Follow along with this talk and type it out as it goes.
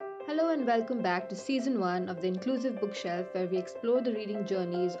Hello and welcome back to season 1 of the Inclusive Bookshelf, where we explore the reading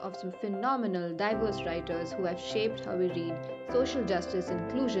journeys of some phenomenal, diverse writers who have shaped how we read social justice,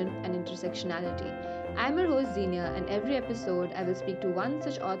 inclusion, and intersectionality. I'm your host Xenia, and every episode I will speak to one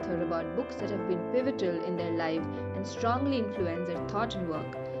such author about books that have been pivotal in their life and strongly influenced their thought and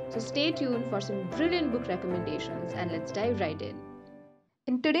work. So stay tuned for some brilliant book recommendations, and let's dive right in.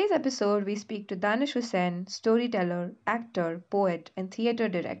 In today's episode, we speak to Danish Husain, storyteller, actor, poet, and theatre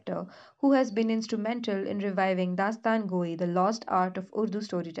director, who has been instrumental in reviving Dastan Goi, the lost art of Urdu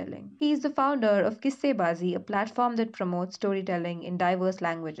storytelling. He is the founder of Kissebazi, a platform that promotes storytelling in diverse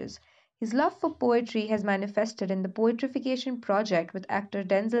languages. His love for poetry has manifested in the Poetrification Project with actor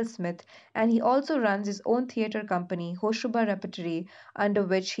Denzel Smith, and he also runs his own theatre company, Hoshuba Repertory, under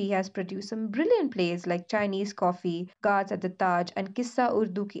which he has produced some brilliant plays like Chinese Coffee, Guards at the Taj, and Kissa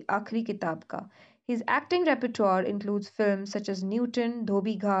Urdu Ki Aakhri Kitab Ka. His acting repertoire includes films such as Newton,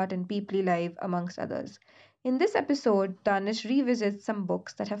 Dhobi Ghat, and Peeply Live, amongst others. In this episode, Danish revisits some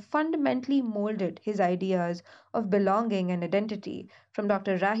books that have fundamentally molded his ideas of belonging and identity, from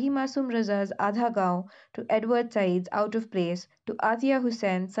Dr. Rahi Masum Raza's Adha Gaon to Edward Said's Out of Place to Atia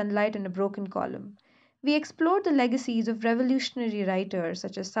Hussein's Sunlight in a Broken Column. We explored the legacies of revolutionary writers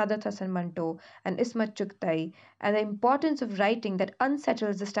such as Sadat Hasan Manto and Ismat Chugtai, and the importance of writing that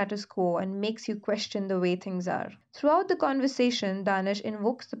unsettles the status quo and makes you question the way things are. Throughout the conversation, Danish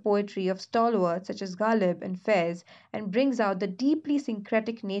invokes the poetry of stalwarts such as Ghalib and Fez and brings out the deeply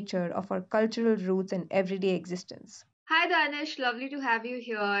syncretic nature of our cultural roots and everyday existence. Hi, Danish. Lovely to have you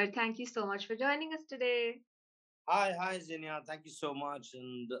here. Thank you so much for joining us today. Hi, Zenia. Thank you so much.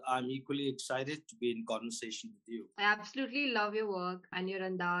 And I'm equally excited to be in conversation with you. I absolutely love your work and your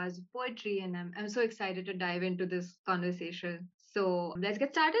andaz of poetry, and I'm so excited to dive into this conversation. So let's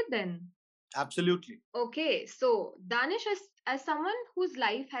get started then. Absolutely. Okay, so Danish, as someone whose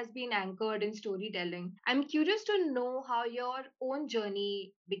life has been anchored in storytelling, I'm curious to know how your own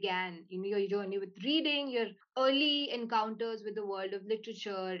journey began. Your journey with reading, your early encounters with the world of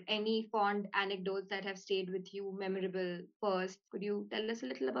literature, any fond anecdotes that have stayed with you, memorable first. Could you tell us a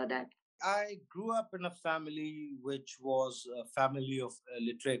little about that? I grew up in a family which was a family of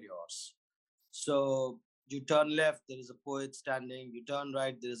literateurs. So you turn left, there is a poet standing. You turn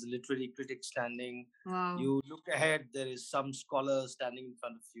right, there is a literary critic standing. Wow. You look ahead, there is some scholar standing in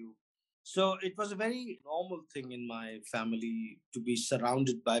front of you. So it was a very normal thing in my family to be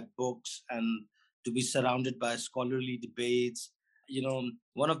surrounded by books and to be surrounded by scholarly debates.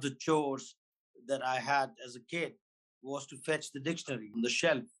 One of the chores that I had as a kid was to fetch the dictionary on the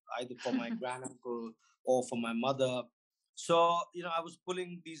shelf, either for my granduncle or for my mother. So, I was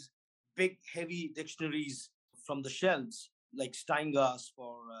pulling these big, heavy dictionaries from the shelves, like Steingas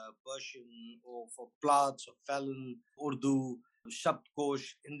for Persian, or for Platz or Fallon, Urdu, Shabdkosh,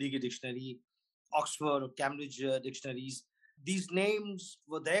 Hindi ki dictionary, Oxford or Cambridge dictionaries. These names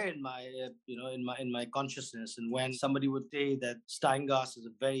were there in my, in my consciousness. And when somebody would say that Steingas is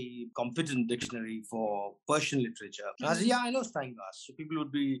a very competent dictionary for Persian literature, I said, "Yeah, I know Steingas." So people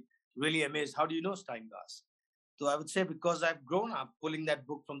would be really amazed. "How do you know Steingas?" So I would say because I've grown up pulling that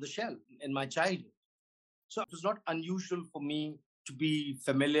book from the shelf in my childhood. So it was not unusual for me to be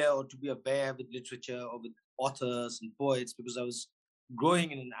familiar or to be aware with literature or with authors and poets because I was growing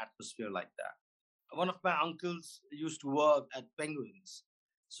in an atmosphere like that. One of my uncles used to work at Penguins.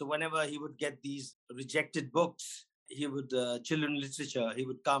 So whenever he would get these rejected books, he would, children literature, he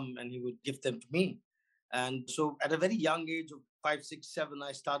would come and he would give them to me. And so at a very young age of 5, 6, 7,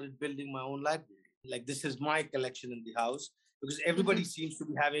 I started building my own library. Like, this is my collection in the house because everybody seems to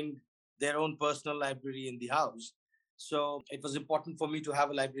be having their own personal library in the house. So it was important for me to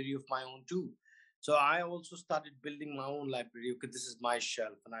have a library of my own too. So I also started building my own library. Okay, this is my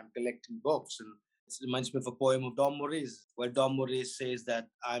shelf and I'm collecting books. And it reminds me of a poem of Dom Maurice, where Dom Maurice says that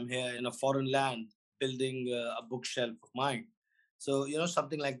I'm here in a foreign land building a bookshelf of mine. So,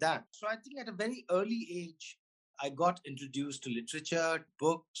 something like that. So I think at a very early age, I got introduced to literature,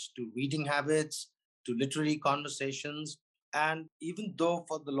 books, to reading habits, to literary conversations. And even though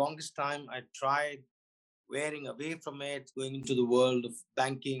for the longest time I tried wearing away from it, going into the world of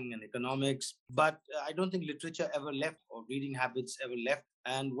banking and economics. But I don't think literature ever left or reading habits ever left.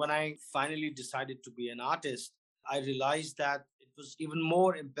 And when I finally decided to be an artist, I realized that it was even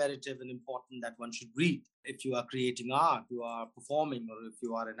more imperative and important that one should read. If you are creating art, you are performing, or if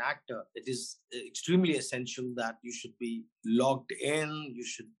you are an actor, it is extremely essential that you should be logged in. You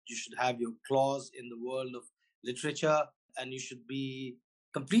should have your claws in the world of literature, and you should be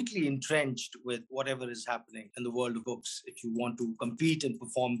completely entrenched with whatever is happening in the world of books if you want to compete and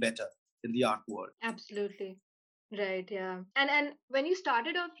perform better in the art world. Absolutely. Right, yeah. And when you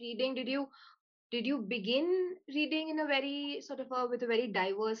started off reading, did you begin reading in a very sort of a with a very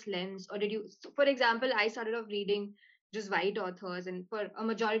diverse lens, or did you, so for example, I started off reading just white authors, and for a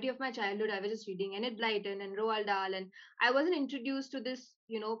majority of my childhood I was just reading Enid Blyton and Roald Dahl, and I wasn't introduced to this,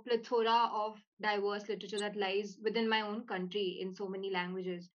 plethora of diverse literature that lies within my own country in so many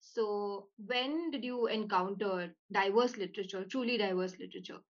languages. So when did you encounter diverse literature, truly diverse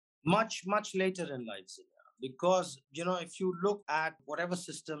literature? Much later in life, Sylvia. Because if you look at whatever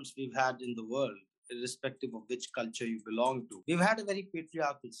systems we've had in the world, irrespective of which culture you belong to, we've had a very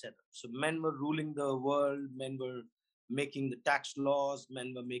patriarchal setup. So men were ruling the world, men were making the tax laws,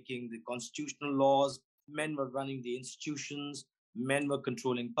 men were making the constitutional laws, men were running the institutions, men were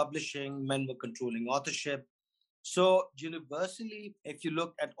controlling publishing, men were controlling authorship. So, universally, if you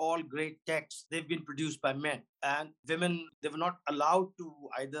look at all great texts, they've been produced by men. And women, they were not allowed to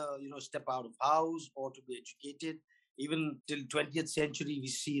either, step out of house or to be educated. Even till 20th century, we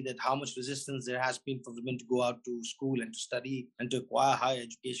see that how much resistance there has been for women to go out to school and to study and to acquire higher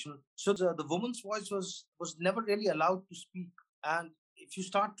education. So the woman's voice was never really allowed to speak. And if you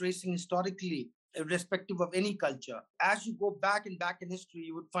start tracing historically, irrespective of any culture, as you go back in history,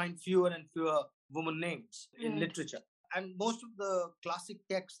 you would find fewer and fewer woman names in Right. literature. And most of the classic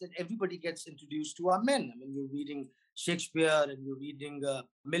texts that everybody gets introduced to are men. I mean, you're reading Shakespeare and you're reading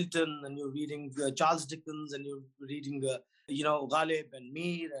Milton and you're reading Charles Dickens and you're reading, Ghalib and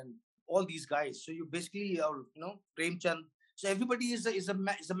Mir and all these guys. So you basically are, Premchand. So everybody is a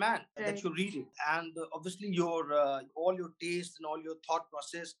man that Right. you're reading, and obviously your all your taste and all your thought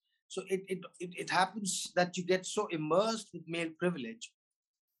process. So it happens that you get so immersed with male privilege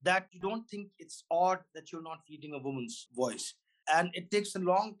that you don't think it's odd that you're not reading a woman's voice. And it takes a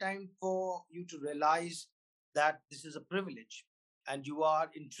long time for you to realize that this is a privilege and you are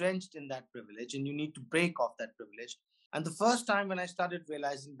entrenched in that privilege and you need to break off that privilege. And the first time when I started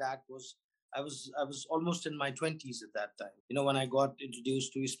realizing that was I was almost in my 20s at that time. When I got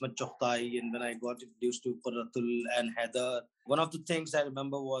introduced to Ismat Chokhtai and when I got introduced to Qurratul and Heather, one of the things I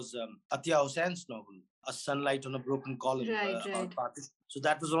remember was Atiyah Husain's novel, A Sunlight on a Broken Column, Right, about right. partition. So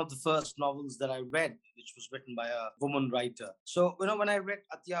that was one of the first novels that I read, which was written by a woman writer. So, when I read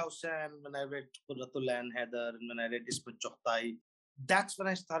Atiyah Hussain, when I read Qurratul and Heather, and when I read Ismat Chokhtai, that's when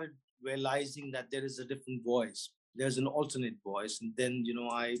I started realizing that there is a different voice. There's an alternate voice. And then,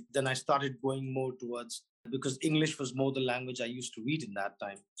 I started going more towards, because English was more the language I used to read in that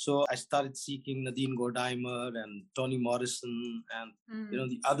time. So I started seeking Nadine Gordimer and Toni Morrison and, Mm.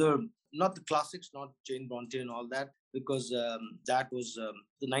 the other, not the classics, not Jane Bronte and all that, because that was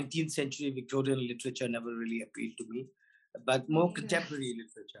the 19th century Victorian literature never really appealed to me, but Me more neither. contemporary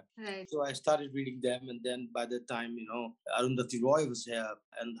literature. Right. So I started reading them, and then by the time Arundhati Roy was here,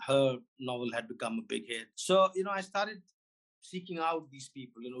 and her novel had become a big hit. So I started seeking out these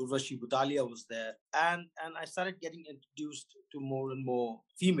people. Urvashi Butalia was there, and I started getting introduced to more and more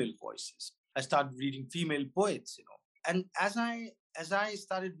female voices. I started reading female poets, and as I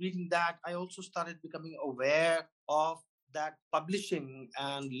started reading that, I also started becoming aware of that publishing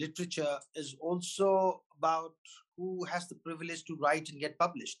and literature is also about who has the privilege to write and get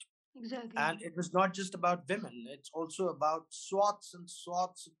published. Exactly. And it was not just about women, it's also about swaths and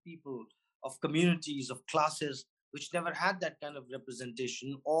swaths of people, of communities, of classes, which never had that kind of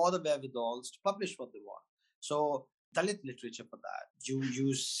representation or the wherewithals to publish what they want. So, Dalit literature for that.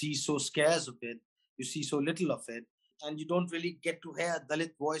 You see so scarce of it, you see so little of it, and you don't really get to hear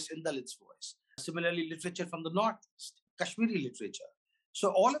Dalit voice in Dalit's voice. Similarly, literature from the Northeast, Kashmiri literature. So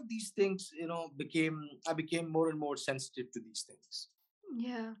all of these things, I became more and more sensitive to these things.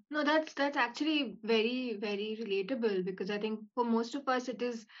 Yeah. No, that's actually very, very relatable, because I think for most of us it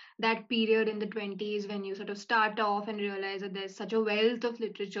is that period in the 20s when you sort of start off and realize that there's such a wealth of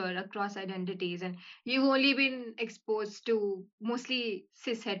literature across identities, and you've only been exposed to mostly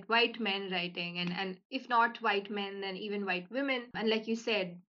cishet white men writing, and if not white men, then even white women. And like you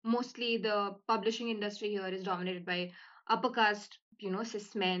said, mostly the publishing industry here is dominated by upper caste,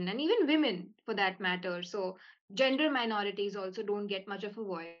 cis men, and even women for that matter. So gender minorities also don't get much of a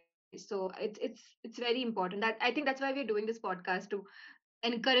voice. So it's very important. That, I think, that's why we're doing this podcast, to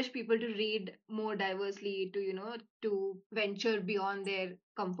encourage people to read more diversely, to to venture beyond their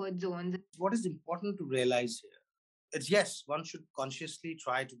comfort zones. What is important to realize here is, yes, one should consciously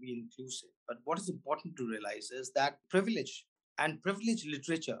try to be inclusive, but what is important to realize is that privilege and privilege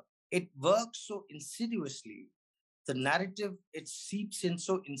literature, it works so insidiously. The narrative, it seeps in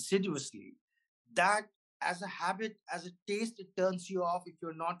so insidiously that as a habit, as a taste, it turns you off if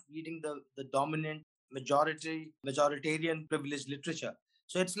you're not reading the dominant majoritarian privileged literature.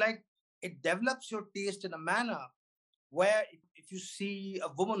 So it's like it develops your taste in a manner where if you see a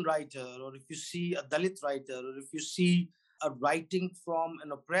woman writer, or if you see a Dalit writer, or if you see a writing from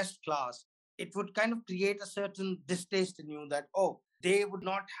an oppressed class, it would kind of create a certain distaste in you that, oh, they would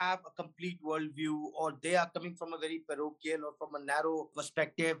not have a complete worldview, or they are coming from a very parochial or from a narrow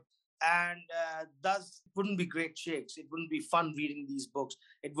perspective. And thus, it wouldn't be great shakes. It wouldn't be fun reading these books.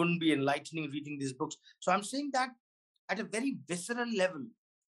 It wouldn't be enlightening reading these books. So I'm saying that at a very visceral level,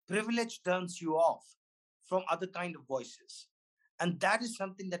 privilege turns you off from other kind of voices. And that is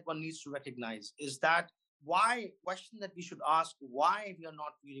something that one needs to recognize, is that why question that we should ask, why we are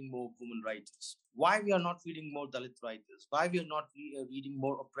not reading more women writers, why we are not reading more Dalit writers, why we are not reading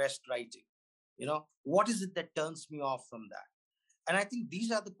more oppressed writing. What is it that turns me off from that? And I think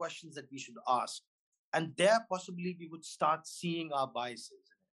these are the questions that we should ask. And there possibly we would start seeing our biases,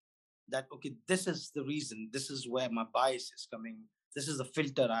 that okay, this is the reason, this is where my bias is coming, this is the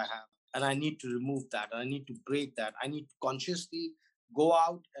filter I have, and I need to remove that, I need to break that, I need to consciously go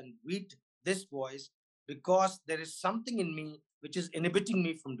out and read this voice, because there is something in me which is inhibiting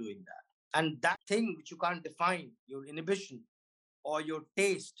me from doing that. And that thing which you can't define, your inhibition or your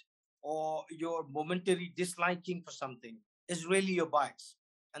taste or your momentary disliking for something, is really your bias.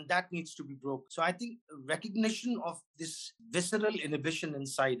 And that needs to be broken. So I think recognition of this visceral inhibition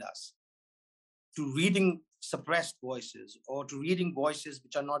inside us to reading suppressed voices, or to reading voices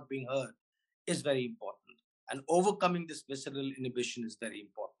which are not being heard, is very important. And overcoming this visceral inhibition is very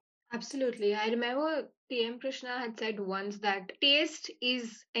important. Absolutely. I remember T.M. Krishna had said once that taste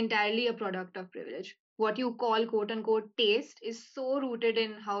is entirely a product of privilege. What you call quote unquote taste is so rooted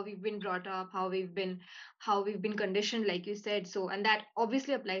in how we've been brought up, how we've been conditioned, like you said. So, and that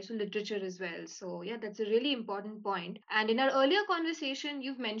obviously applies to literature as well. So yeah, that's a really important point. And in our earlier conversation,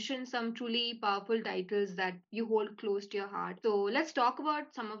 you've mentioned some truly powerful titles that you hold close to your heart. So let's talk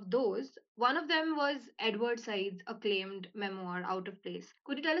about some of those. One of them was Edward Said's acclaimed memoir, Out of Place.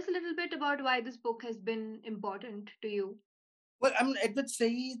 Could you tell us a little bit about why this book has been important to you? Well, I mean, Edward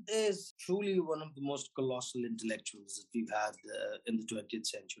Said is truly one of the most colossal intellectuals that we've had in the 20th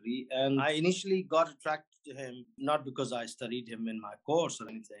century. And I initially got attracted to him not because I studied him in my course or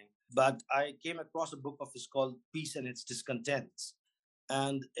anything, but I came across a book of his called Peace and Its Discontents.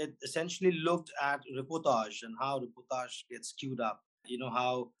 And it essentially looked at reportage and how reportage gets skewed up.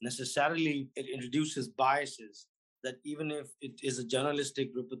 How necessarily it introduces biases, that even if it is a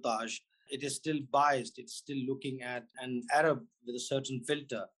journalistic reportage, it is still biased. It's still looking at an Arab with a certain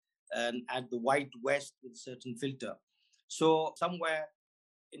filter, and at the white West with a certain filter. So somewhere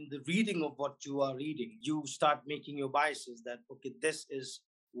in the reading of what you are reading, you start making your biases that, okay, this is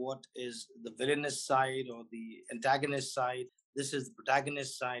what is the villainous side or the antagonist side. This is the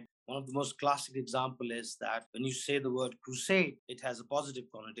protagonist side. One of the most classic example is that when you say the word crusade, it has a positive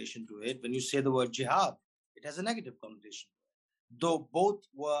connotation to it. When you say the word jihad, it has a negative connotation. Though both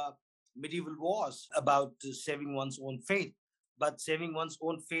were medieval wars about saving one's own faith, but saving one's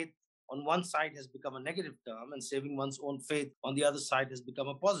own faith on one side has become a negative term, and saving one's own faith on the other side has become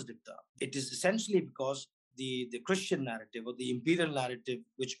a positive term. It is essentially because the Christian narrative or the imperial narrative,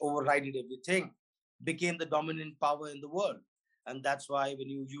 which overrided everything, became the dominant power in the world. And that's why when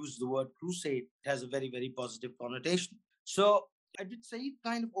you use the word crusade, it has a very, very positive connotation. So I did say it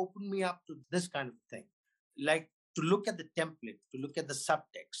kind of opened me up to this kind of thing. Like, to look at the template, to look at the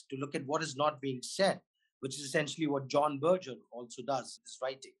subtext, to look at what is not being said, which is essentially what John Berger also does in his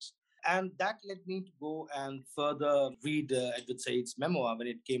writings. And that led me to go and further read Edward Said's memoir when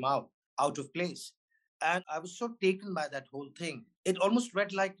it came Out of Place. And I was so taken by that whole thing. It almost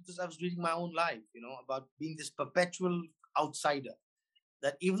read like it was I was reading my own life, about being this perpetual outsider.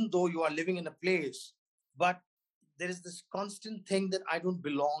 That even though you are living in a place, but there is this constant thing that I don't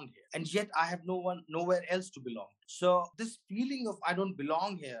belong here, and yet I have nowhere else to belong. So this feeling of I don't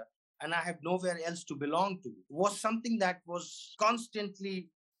belong here and I have nowhere else to belong to was something that was constantly,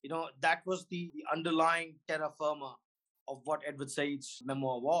 that was the underlying terra firma of what Edward Said's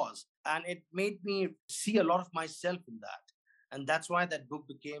memoir was. And it made me see a lot of myself in that. And that's why that book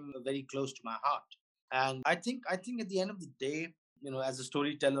became very close to my heart. And I think at the end of the day, as a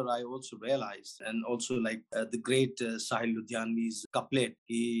storyteller, I also realized, and also like the great Sahil Ludhianvi's couplet,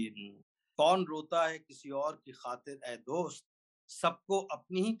 कि कौन रोता है किसी और की खातिर ए दोस्त सबको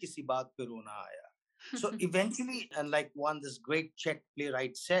अपनी ही किसी बात पे रोना आया. So eventually, and like one this great Czech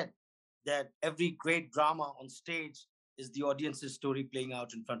playwright said, that every great drama on stage is the audience's story playing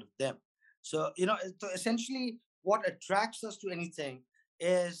out in front of them. So so essentially, what attracts us to anything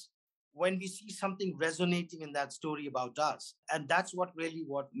is when we see something resonating in that story about us. And that's what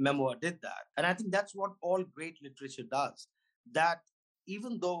memoir did that. And I think that's what all great literature does. That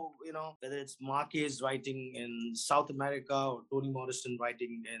even though, whether it's Marquez writing in South America or Toni Morrison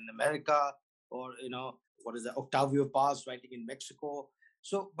writing in America, or, what is that, Octavio Paz writing in Mexico.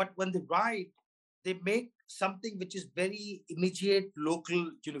 So, but when they write, they make something which is very immediate,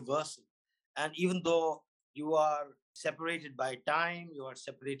 local, universal. And even though you are separated by time, you are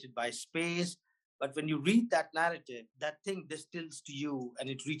separated by space, but when you read that narrative, that thing distills to you and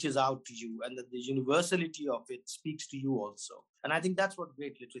it reaches out to you, and that the universality of it speaks to you also. And I think that's what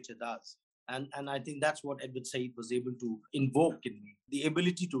great literature does. And I think that's what Edward Said was able to invoke in me, the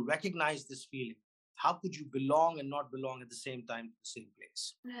ability to recognize this feeling. How could you belong and not belong at the same time to the same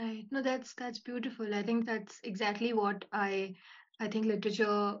place? Right. No, that's beautiful. I think that's exactly what I think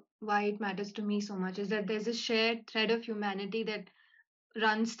literature, why it matters to me so much, is that there's a shared thread of humanity that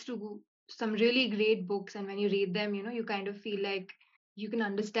runs through some really great books, and when you read them, you kind of feel like you can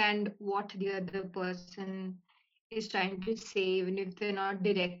understand what the other person is trying to say, even if they're not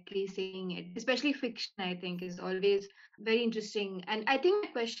directly saying it. Especially fiction, I think, is always very interesting. And I think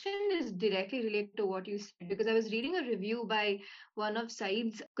my question is directly related to what you said, because I was reading a review by one of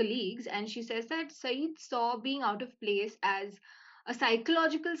Said's colleagues, and she says that Said saw being out of place as a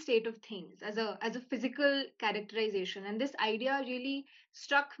psychological state of things, as a physical characterization. And this idea really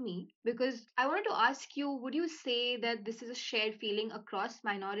struck me, because I wanted to ask you, would you say that this is a shared feeling across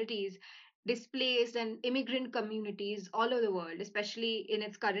minorities, displaced, and immigrant communities all over the world, especially in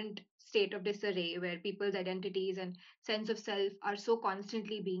its current state of disarray, where people's identities and sense of self are so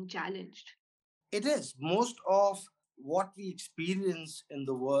constantly being challenged? It is. Most of what we experience in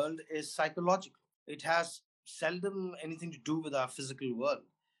the world is psychological. It has seldom anything to do with our physical world.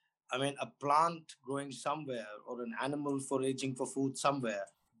 I mean, a plant growing somewhere or an animal foraging for food somewhere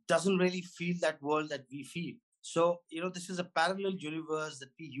doesn't really feel that world that we feel. So, this is a parallel universe that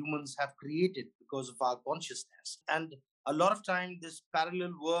we humans have created because of our consciousness. And a lot of time, this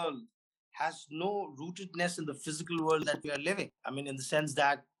parallel world has no rootedness in the physical world that we are living. I mean, in the sense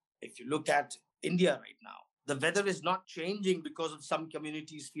that if you look at India right now, the weather is not changing because of some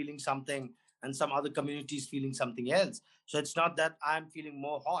communities feeling something and some other communities feeling something else. So it's not that I'm feeling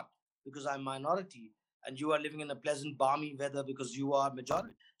more hot because I'm minority and you are living in a pleasant balmy weather because you are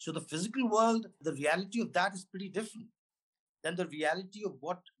majority. So the physical world, the reality of that is pretty different than the reality of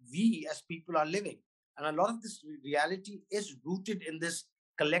what we as people are living. And a lot of this reality is rooted in this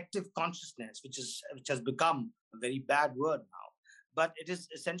collective consciousness, which has become a very bad word now. But it is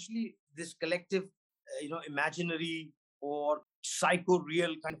essentially this collective, imaginary or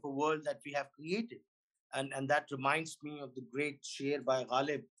psycho-real kind of a world that we have created. And that reminds me of the great share by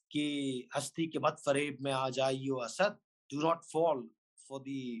Ghalib कि हस्ती के मत फरेब में आ जाइयो Asad. Do not fall for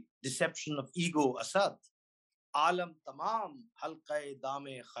the deception of ego asad. Alam tamam halqai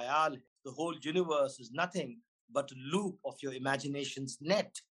dame khayal hai. The whole universe is nothing but a loop of your imagination's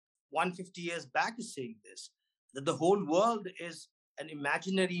net. 150 years back is saying this, that the whole world is an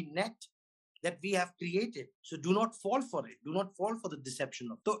imaginary net that we have created. So do not fall for it. Do not fall for the deception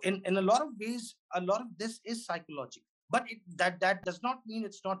of. So in a lot of ways, a lot of this is psychological. But that does not mean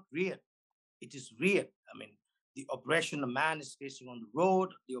it's not real. It is real. I mean, the oppression a man is facing on the road,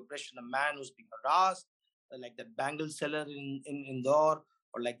 the oppression a man who's being harassed, like that bangle seller in Indore,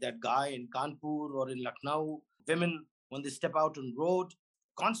 or like that guy in Kanpur or in Lucknow. Women, when they step out on road,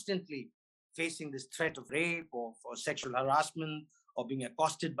 constantly facing this threat of rape or for sexual harassment or being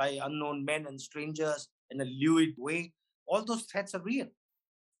accosted by unknown men and strangers in a lewd way. All those threats are real.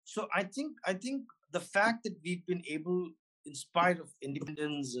 So I think the fact that we've been able, in spite of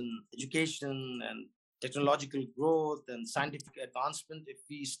independence and education and technological growth and scientific advancement, if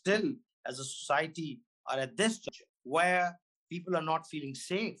we still as a society are at this juncture where people are not feeling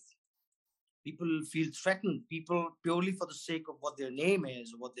safe, people feel threatened, people purely for the sake of what their name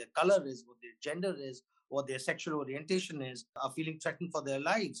is, what their color is, what their gender is, what their sexual orientation is, are feeling threatened for their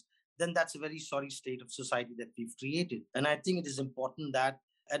lives, then that's a very sorry state of society that we've created. And I think it is important that,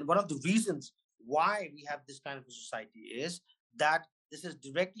 and one of the reasons why we have this kind of a society is that this is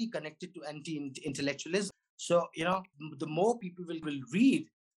directly connected to anti-intellectualism. So, the more people will read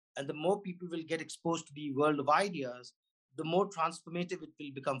and the more people will get exposed to the world of ideas, the more transformative it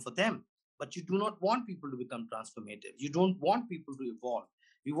will become for them. But you do not want people to become transformative. You don't want people to evolve.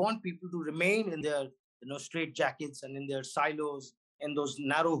 You want people to remain in their straight jackets and in their silos, in those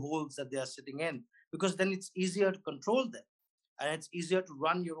narrow holes that they are sitting in, because then it's easier to control them and it's easier to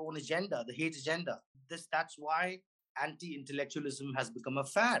run your own agenda, the hate agenda. That's why anti-intellectualism has become a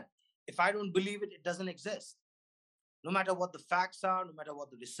fad. If I don't believe it, it doesn't exist. No matter what the facts are, no matter what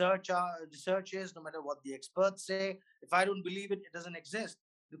the research is, no matter what the experts say, if I don't believe it, it doesn't exist.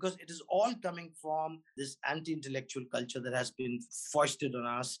 because it is all coming from this anti-intellectual culture that has been foisted on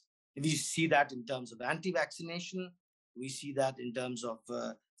us. We see that in terms of anti-vaccination. We see that in terms of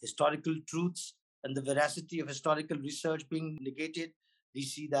historical truths and the veracity of historical research being negated. We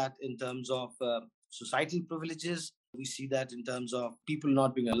see that in terms of societal privileges. We see that in terms of people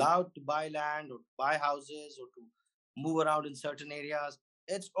not being allowed to buy land or to buy houses or to move around in certain areas.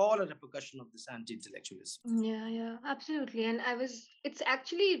 It's all a repercussion of this anti-intellectualism. Yeah, yeah, absolutely. And it's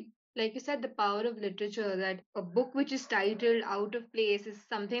actually, like you said, the power of literature, that a book which is titled Out of Place is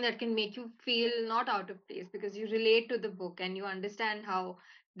something that can make you feel not out of place because you relate to the book and you understand how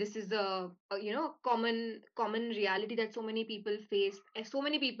this is common reality that so many people face. And so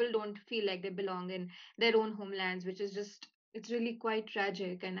many people don't feel like they belong in their own homelands, which is just, it's really quite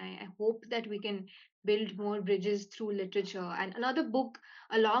tragic. And I hope that we can build more bridges through literature. And another book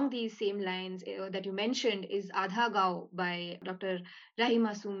along these same lines that you mentioned is Adha Gao by Dr. Rahim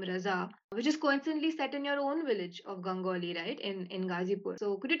Asum Raza, which is coincidentally set in your own village of Gangoli, right, in Ghazipur.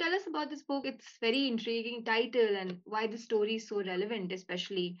 So could you tell us about this book? It's very intriguing title and why the story is so relevant,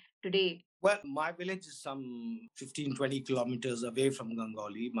 especially today. Well, my village is some 15, 20 kilometers away from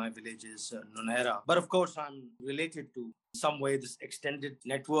Gangoli. My village is Nonera. But of course, I'm related to some way this extended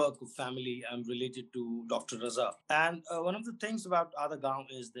network of family. I'm related to Dr. Raza. And one of the things about Adagaon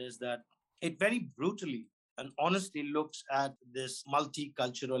is this, that it very brutally and honestly looks at this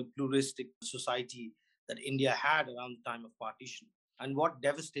multicultural, pluralistic society that India had around the time of partition and what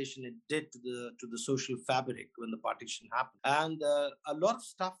devastation it did to the social fabric when the partition happened. And a lot of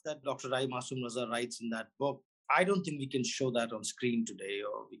stuff that Dr. Rai Masum Raza writes in that book, I don't think we can show that on screen today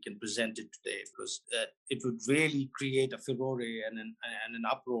or we can present it today because it would really create a furore and an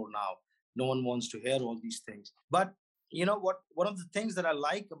uproar now. No one wants to hear all these things. But you know what? One of the things that I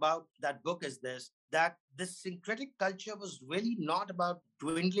like about that book is this, that this syncretic culture was really not about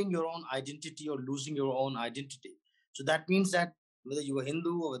dwindling your own identity or losing your own identity. So that means that whether you were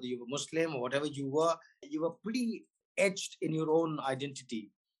Hindu or whether you were Muslim or whatever you were pretty etched in your own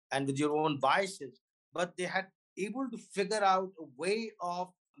identity and with your own biases. But they had able to figure out a way of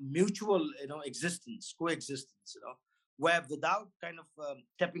mutual, existence, coexistence, where without kind of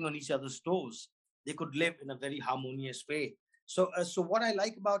stepping on each other's toes, they could live in a very harmonious way. So what I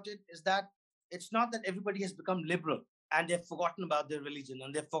like about it is that it's not that everybody has become liberal and they've forgotten about their religion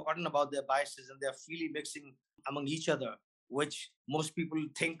and they've forgotten about their biases and they're freely mixing among each other, which most people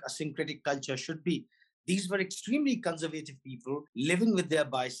think a syncretic culture should be. These were extremely conservative people living with their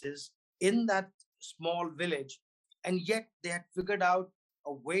biases in that small village, and yet they had figured out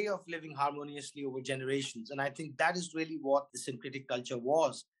a way of living harmoniously over generations. And I think that is really what the syncretic culture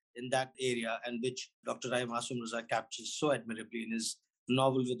was in that area, and which Dr. Rai Masum Raza captures so admirably in his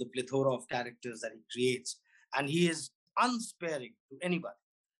novel with the plethora of characters that he creates. And he is unsparing to anybody.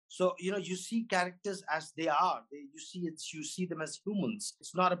 So you see characters as they are. You see them as humans.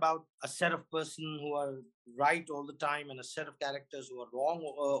 It's not about a set of person who are right all the time and a set of characters who are wrong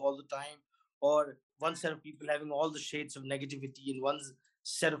all the time, or one set of people having all the shades of negativity and one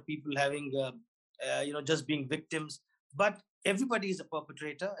set of people having just being victims. But everybody is a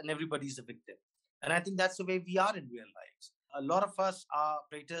perpetrator and everybody is a victim. And I think that's the way we are in real lives. A lot of us are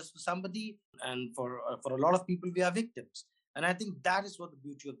traitors for somebody, and for a lot of people, we are victims. And I think that is what the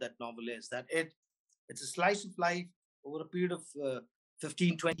beauty of that novel is, that it's a slice of life over a period of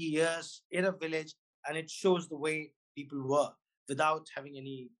 15, 20 years in a village, and it shows the way people were without having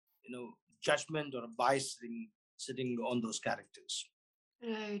any, judgment or a bias sitting on those characters.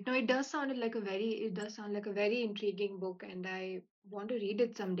 Right. No, it does sound like a very intriguing book, and I want to read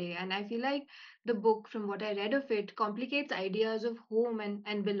it someday. And I feel like the book, from what I read of it, complicates ideas of home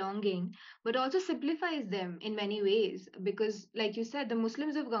and belonging, but also simplifies them in many ways. Because, like you said, the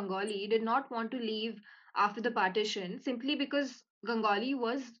Muslims of Gangali did not want to leave after the partition simply because Gangali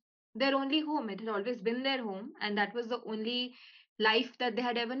was their only home. It had always been their home, and that was the only life that they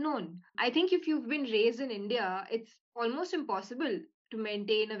had ever known. I think if you've been raised in India, it's almost impossible to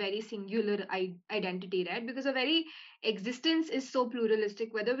maintain a very singular identity, right? Because a very existence is so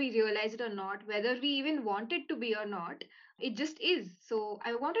pluralistic, whether we realize it or not, whether we even want it to be or not, it just is. So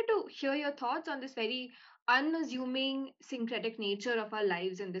I wanted to hear your thoughts on this very unassuming syncretic nature of our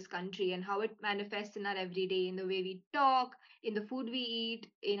lives in this country and how it manifests in our everyday, in the way we talk, in the food we eat,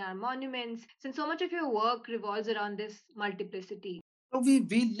 in our monuments, since so much of your work revolves around this multiplicity. So we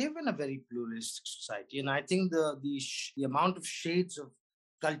live in a very pluralistic society, and I think the amount of shades of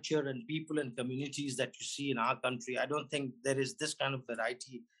culture and people and communities that you see in our country, I don't think there is this kind of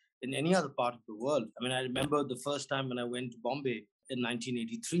variety in any other part of the world. I mean, I remember the first time when I went to Bombay in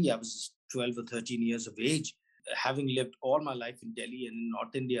 1983. I was just 12 or 13 years of age. having lived all my life in Delhi and in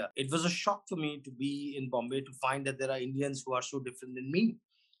North India, it was a shock for me to be in Bombay to find that there are Indians who are so different than me.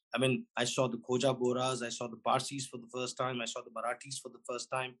 I mean, I saw the Khoja Boras, I saw the Parsis for the first time, I saw the Marathis for the first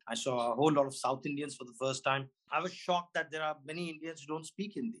time, I saw a whole lot of South Indians for the first time. I was shocked that there are many Indians who don't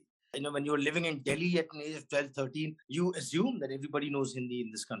speak Hindi. When you're living in Delhi at an age of 12, 13, you assume that everybody knows Hindi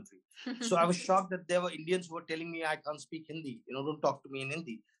in this country. So I was shocked that there were Indians who were telling me I can't speak Hindi. Don't talk to me in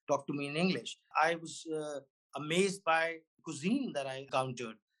Hindi, talk to me in English. I was amazed by cuisine that I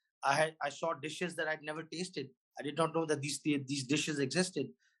encountered. I saw dishes that I'd never tasted. I did not know that these dishes existed.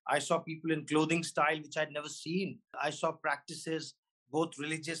 I saw people in clothing style which I'd never seen. I saw practices, both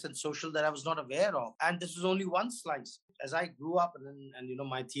religious and social, that I was not aware of. And this was only one slice. As I grew up, and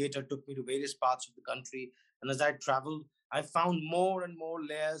my theater took me to various parts of the country, and as I traveled, I found more and more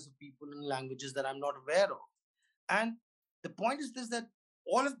layers of people and languages that I'm not aware of. And the point is this, that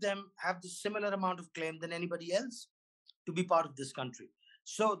all of them have the similar amount of claim than anybody else to be part of this country.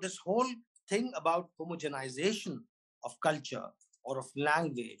 So this whole thing about homogenization of culture or of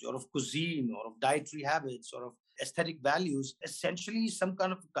language or of cuisine or of dietary habits or of aesthetic values essentially is some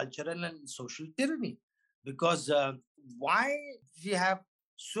kind of cultural and social tyranny. Because why we have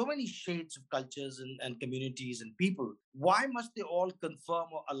so many shades of cultures and communities and people, why must they all conform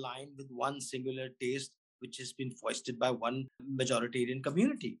or align with one singular taste which has been foisted by one majoritarian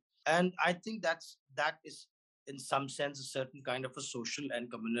community? And I think that is in some sense a certain kind of a social and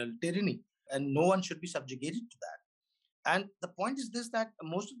communal tyranny, and no one should be subjugated to that. And the point is this, that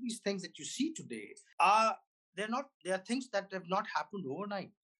most of these things that you see today are they are things that have not happened overnight.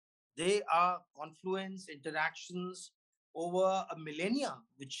 They are confluence interactions over a millennia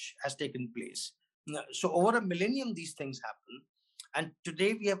which has taken place. So over a millennium these things happen, and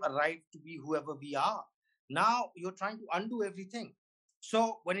today we have arrived to be whoever we are. Now you're trying to undo everything.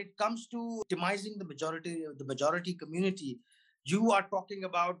 So when it comes to optimizing the majority community, you are talking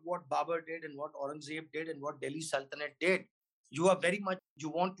about what Babur did and what Aurangzeb did and what Delhi Sultanate did. You are very much, you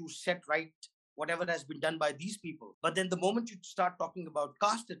want to set right whatever has been done by these people. But then the moment you start talking about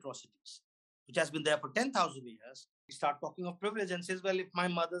caste atrocities, which has been there for 10,000 years, you start talking of privilege and says, well, if my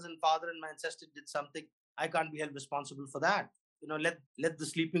mothers and father and my ancestors did something, I can't be held responsible for that. Let the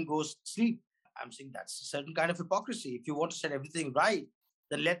sleeping ghost sleep. I'm saying that's a certain kind of hypocrisy. If you want to set everything right,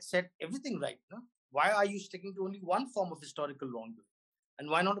 then let's set everything right. No? Why are you sticking to only one form of historical wrongdoing? And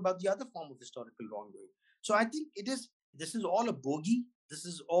why not about the other form of historical wrongdoing? So I think this is all a bogey. This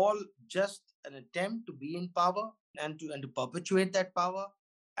is all just an attempt to be in power and to perpetuate that power,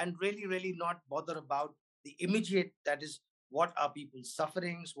 and really, really not bother about the immediate, that is, what are people's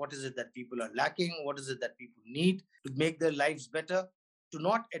sufferings, what is it that people are lacking, what is it that people need to make their lives better, to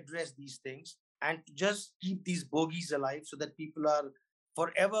not address these things and to just keep these bogies alive so that people are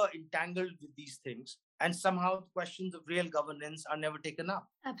forever entangled with these things, and somehow the questions of real governance are never taken up.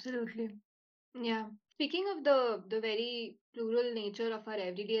 Absolutely. Yeah. Speaking of the very plural nature of our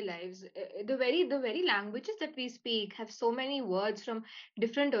everyday lives, the very languages that we speak have so many words from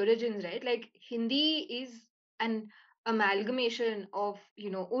different origins, right? Like Hindi is an amalgamation of,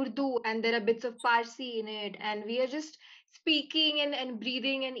 Urdu, and there are bits of Parsi in it, and we are just speaking and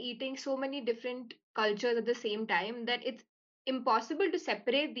breathing and eating so many different cultures at the same time that it's impossible to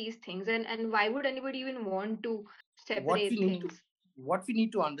separate these things. And why would anybody even want to what we separate need to things? what we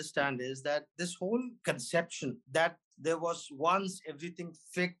need to understand is that this whole conception that there was once everything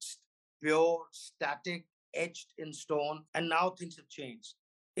fixed, pure, static, etched in stone, and now things have changed.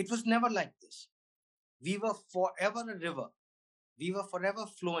 It was never like this. We were forever a river. We were forever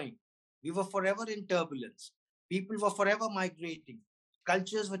flowing. We were forever in turbulence. People were forever migrating.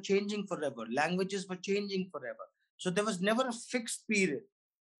 Cultures were changing forever. Languages were changing forever. So there was never a fixed period.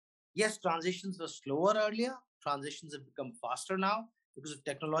 Yes, transitions were slower earlier. Transitions have become faster now because of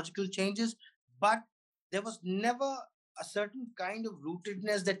technological changes. But there was never a certain kind of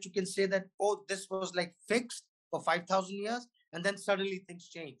rootedness that you can say that, oh, this was like fixed for 5,000 years and then suddenly things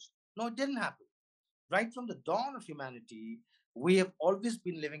changed. No, it didn't happen. Right from the dawn of humanity, we have always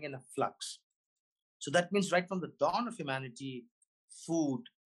been living in a flux. So that means right from the dawn of humanity, food,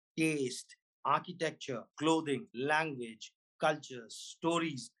 taste, architecture, clothing, language, cultures,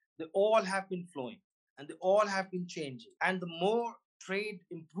 stories, they all have been flowing and they all have been changing. And the more trade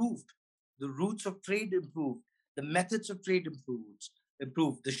improved, the routes of trade improved, the methods of trade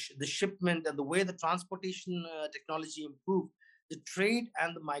improved, the shipment and the way the transportation technology improved, the trade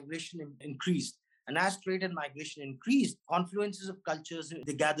and the migration increased. And as trade and migration increased, confluences of cultures,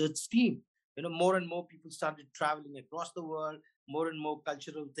 they gathered steam. More and more people started traveling across the world. More and more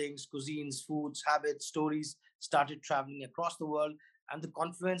cultural things, cuisines, foods, habits, stories started traveling across the world, and the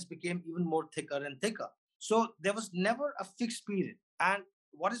confluence became even more thicker and thicker. So there was never a fixed period. And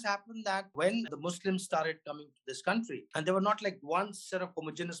what has happened that when the Muslims started coming to this country, and they were not like one set of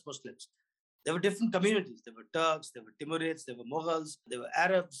homogeneous Muslims, there were different communities. There were Turks, there were Timurids, there were Mughals, there were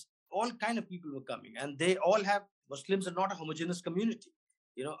Arabs. All kind of people were coming, and they all have. Muslims are not a homogeneous community.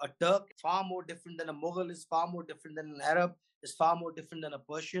 You know, a Turk is far more different than a Mughal, is far more different than an Arab, is far more different than a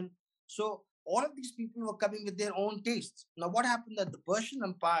Persian. So all of these people were coming with their own tastes. Now, what happened that the Persian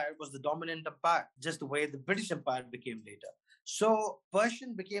Empire was the dominant empire, just the way the British Empire became later. So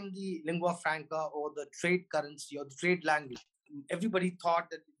Persian became the lingua franca, or the trade currency, or the trade language. Everybody thought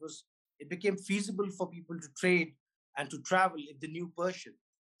that it became feasible for people to trade and to travel if they knew Persian.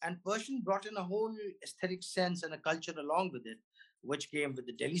 And Persian brought in a whole aesthetic sense and a culture along with it, which came with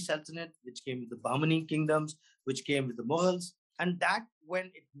the Delhi Sultanate, which came with the Bahmani kingdoms, which came with the Mughals. And that, when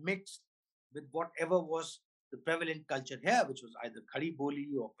it mixed with whatever was the prevalent culture here, which was either Khadi Boli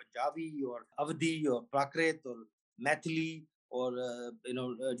or Punjabi or Avdi or Prakrit or Maithili, or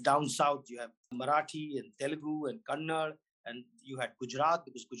down south you have Marathi and Telugu and Kannada, and you had Gujarat,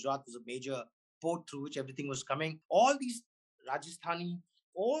 because Gujarat was a major port through which everything was coming. All these Rajasthani,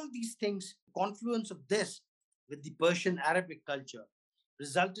 all these things, confluence of this with the Persian Arabic culture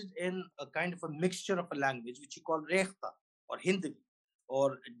resulted in a kind of a mixture of a language which you call Rekhta or Hindi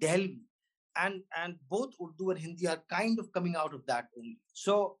or Delhi. And both Urdu and Hindi are kind of coming out of that only.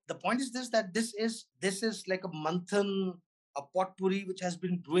 So the point is this, that this is like a manthan, a potpourri which has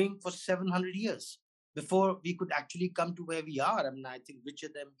been brewing for 700 years before we could actually come to where we are. I mean, I think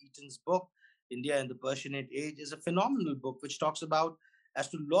Richard M. Eaton's book, India and the Persianate Age, is a phenomenal book which talks about as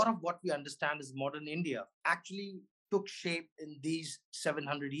to a lot of what we understand as modern India actually took shape in these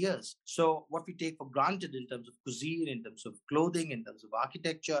 700 years. So what we take for granted in terms of cuisine, in terms of clothing, in terms of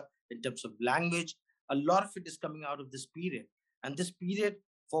architecture, in terms of language, a lot of it is coming out of this period. And this period,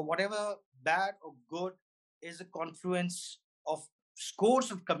 for whatever bad or good, is a confluence of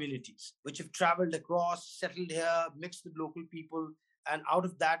scores of communities which have traveled across, settled here, mixed with local people, and out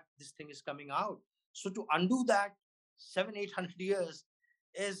of that, this thing is coming out. So to undo that 700-800 years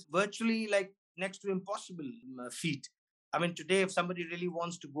is virtually like next to impossible feat. I mean, today, if somebody really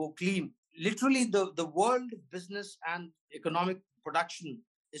wants to go clean, literally the world of business and economic production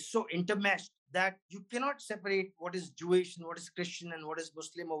is so intermeshed that you cannot separate what is Jewish and what is Christian and what is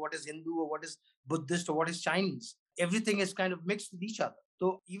Muslim or what is Hindu or what is Buddhist or what is Chinese. Everything is kind of mixed with each other.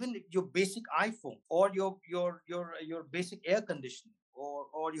 So even your basic iPhone or your basic air conditioning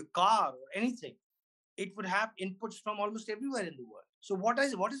or your car or anything, it would have inputs from almost everywhere in the world. So what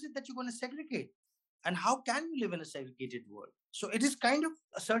is it that you're going to segregate? And how can you live in a segregated world? So it is kind of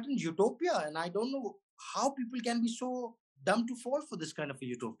a certain utopia, and I don't know how people can be so dumb to fall for this kind of a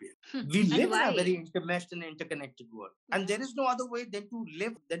utopia. We And live in a very why? intermeshed and interconnected world, and Yeah. there is no other way than to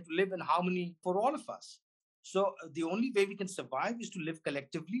live in harmony for all of us. So the only way we can survive is to live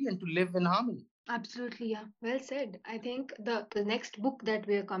collectively and to live in harmony. Absolutely, yeah. Well said. I think the next book that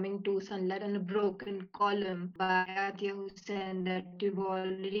we are coming to, Sunlight on a Broken Column by Atia Hussain, that you've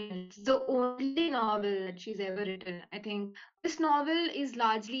already mentioned. It's the only novel that she's ever written. I think this novel is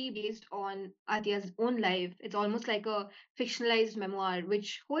largely based on Atia's own life. It's almost like a fictionalized memoir,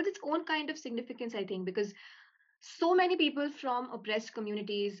 which holds its own kind of significance, I think, because so many people from oppressed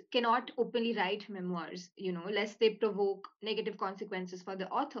communities cannot openly write memoirs, lest they provoke negative consequences for the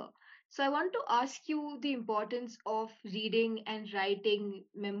author. So I want to ask you the importance of reading and writing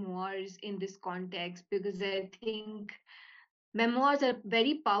memoirs in this context, because I think memoirs are a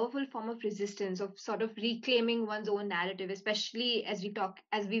very powerful form of resistance, of sort of reclaiming one's own narrative, especially as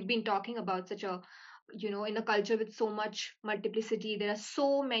we've been talking about such a, in a culture with so much multiplicity. There are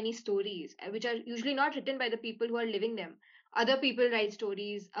so many stories which are usually not written by the people who are living them. Other people write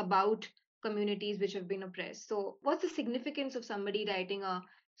stories about communities which have been oppressed. So what's the significance of somebody writing a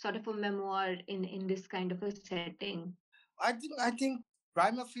sort of a memoir in this kind of a setting? I think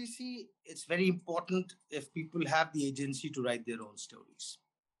prima facie, it's very important if people have the agency to write their own stories,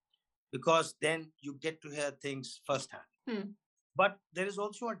 because then you get to hear things firsthand. Hmm. But there is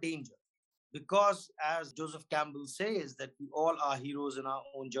also a danger, because, as Joseph Campbell says, that we all are heroes in our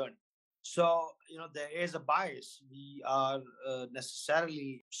own journey. So, there is a bias. We are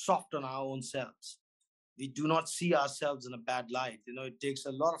necessarily soft on our own selves. We do not see ourselves in a bad light. It takes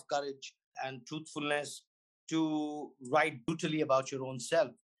a lot of courage and truthfulness to write brutally about your own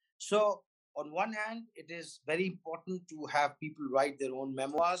self. So, on one hand, it is very important to have people write their own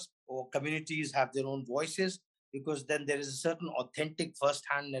memoirs, or communities have their own voices, because then there is a certain authentic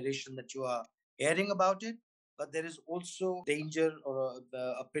first-hand narration that you are hearing about it. But there is also danger or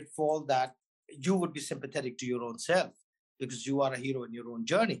a pitfall that you would be sympathetic to your own self, because you are a hero in your own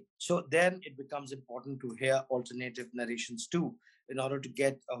journey. So then it becomes important to hear alternative narrations too, in order to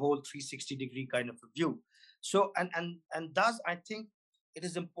get a whole 360-degree kind of a view. So and thus I think it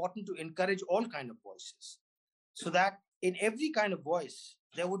is important to encourage all kind of voices, so that in every kind of voice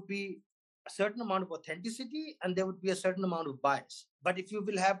there would be a certain amount of authenticity and there would be a certain amount of bias. But if you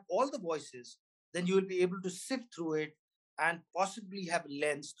will have all the voices, then you will be able to sift through it and possibly have a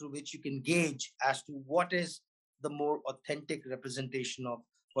lens through which you can gauge as to what is the more authentic representation of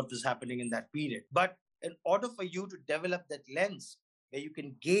what was happening in that period. But in order for you to develop that lens where you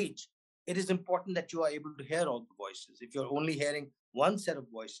can gauge, it is important that you are able to hear all the voices. If you're only hearing one set of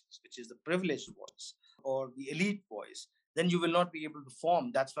voices, which is the privileged voice or the elite voice, then you will not be able to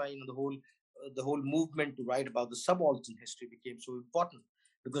form. That's why the whole movement to write about the subaltern history became so important,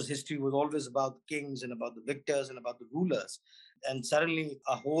 because history was always about the kings and about the victors and about the rulers. And suddenly,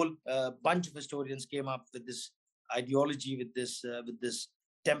 a whole bunch of historians came up with this ideology, with this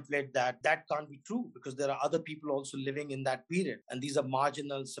template that can't be true, because there are other people also living in that period, and these are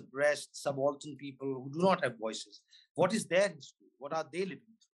marginal, suppressed, subaltern people who do not have voices. What is their history? What are they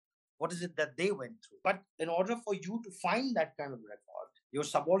living through? What is it that they went through? But in order for you to find that kind of record, your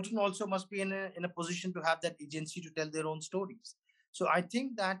subaltern also must be in a position to have that agency to tell their own stories. So I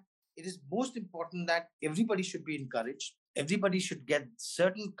think that it is most important that everybody should be encouraged. Everybody should get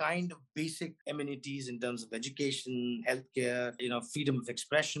certain kind of basic amenities in terms of education, healthcare, freedom of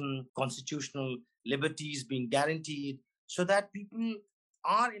expression, constitutional liberties being guaranteed, so that people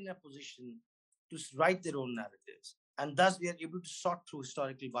are in a position to write their own narratives. And thus, we are able to sort through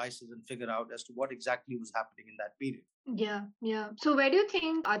historical vices and figure out as to what exactly was happening in that period. Yeah, yeah. So where do you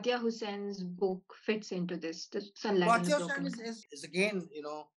think Atya Hussein's book fits into this, the Sunlight on a Batya Hussain Broken is, Cloud? is, is again,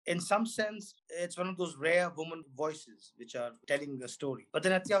 in some sense, it's one of those rare woman voices which are telling a story. But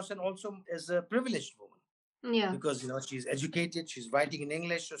then Atya Hussain also is a privileged woman, Yeah, because she's educated, she's writing in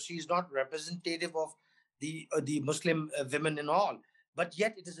English, so she's not representative of the Muslim women and all. But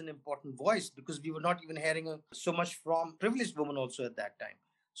yet, it is an important voice, because we were not even hearing so much from privileged women also at that time.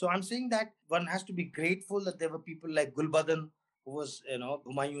 So I'm saying that one has to be grateful that there were people like Gulbadan, who was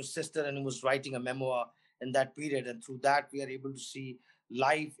Humayun's sister and who was writing a memoir in that period, and through that we are able to see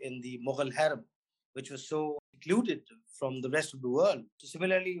life in the Mughal harem, which was so secluded from the rest of the world. So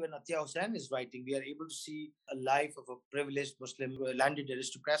similarly, when Atya Hussain is writing, we are able to see a life of a privileged Muslim landed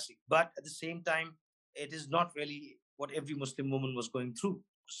aristocracy. But at the same time, it is not really what every Muslim woman was going through.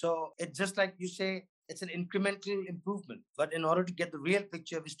 So it's just like you say, it's an incremental improvement. But in order to get the real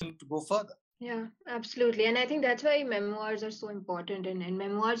picture, we still need to go further. yeah, absolutely. And I think that's why memoirs are so important. And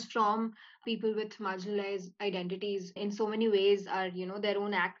memoirs from people with marginalized identities in so many ways are, their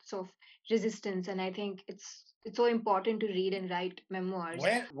own acts of resistance. And I think it's so important to read and write memoirs.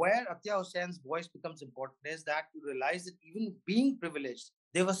 Where Atya Hussain's voice becomes important is that you realize that even being privileged,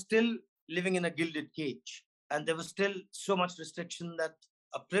 they were still living in a gilded cage. And there was still so much restriction that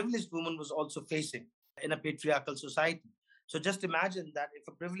a privileged woman was also facing in a patriarchal society. So just imagine that if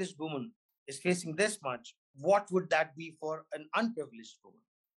a privileged woman is facing this much, what would that be for an unprivileged woman?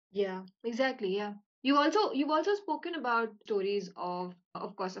 Yeah, exactly. Yeah. You've also spoken about stories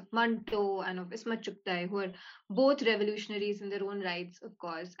of course, of Manto and of Ismat Chugtai, who are both revolutionaries in their own rights, of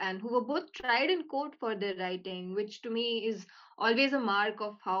course, and who were both tried in court for their writing, which to me is always a mark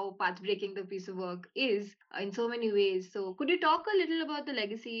of how path-breaking the piece of work is in so many ways. So, could you talk a little about the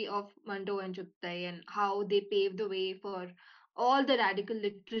legacy of Manto and Chugtai and how they paved the way for all the radical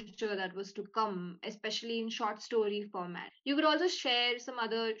literature that was to come, especially in short story format? You could also share some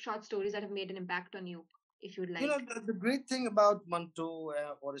other short stories that have made an impact on you, if you'd like. The great thing about Manto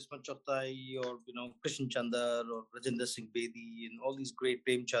or Ismat Chottai or Krishan Chandar or Rajendra Singh Bedi and all these great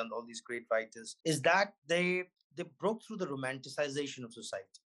Premchand, all these great writers, is that they broke through the romanticization of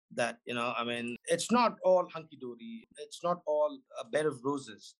society. That I mean, it's not all hunky dory. It's not all a bed of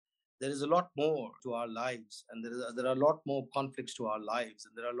roses. There is a lot more to our lives, and there are a lot more conflicts to our lives,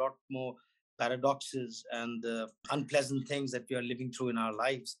 and there are a lot more paradoxes and unpleasant things that we are living through in our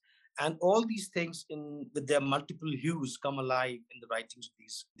lives. And all these things, in with their multiple hues, come alive in the writings of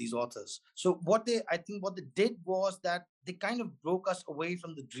these authors. So what they did was that they kind of broke us away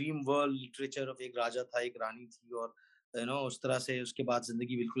from the dream world literature of ek raja tha ek rani thi, or us tarah se uske baad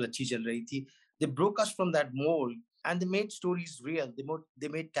zindagi bilkul achhi chal rahi thi. They broke us from that mold, and they made stories real. They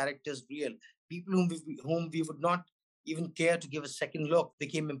made characters real. People whom we would not even care to give a second look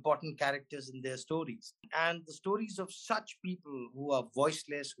became important characters in their stories. And the stories of such people who are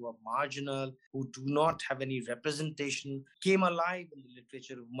voiceless, who are marginal, who do not have any representation came alive in the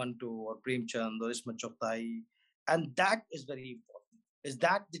literature of Manto or Premchand or Ismat Choktai. And that is very important. is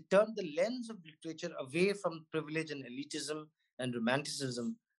that they turned the lens of literature away from privilege and elitism and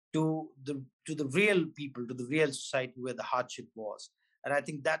romanticism to the real people, to the real society where the hardship was. And I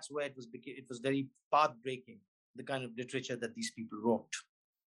think that's where it was very path breaking, the kind of literature that these people wrote.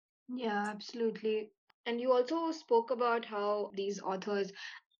 Yeah, absolutely. And you also spoke about how these authors,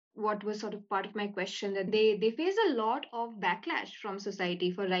 what was sort of part of my question, that they face a lot of backlash from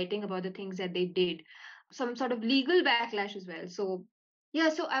society for writing about the things that they did, some sort of legal backlash as well. So yeah,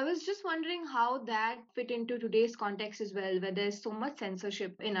 so I was just wondering how that fit into today's context as well, where there's so much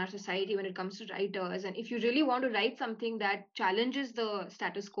censorship in our society when it comes to writers. And if you really want to write something that challenges the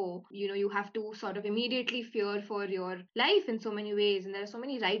status quo, you have to sort of immediately fear for your life in so many ways. And there are so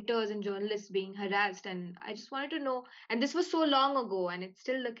many writers and journalists being harassed. And I just wanted to know, and this was so long ago, and it's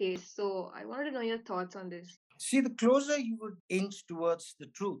still the case. So I wanted to know your thoughts on this. See, the closer you would inch towards the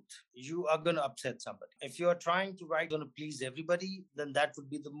truth, you are going to upset somebody. If you are trying to write going to please everybody, then that would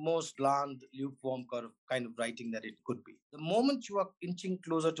be the most bland, lukewarm kind of writing that it could be. The moment you are inching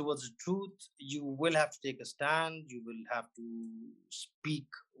closer towards the truth, you will have to take a stand. You will have to speak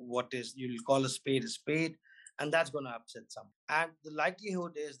you'll call a spade, and that's going to upset someone. And the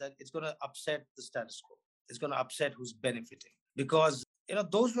likelihood is that it's going to upset the status quo. It's going to upset who's benefiting because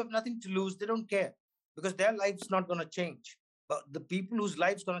those who have nothing to lose, they don't care because their life's not going to change. But the people whose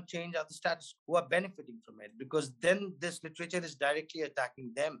lives going to change are the status who are benefiting from it, because then this literature is directly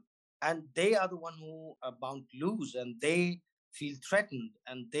attacking them, and they are the one who are bound to lose, and they feel threatened,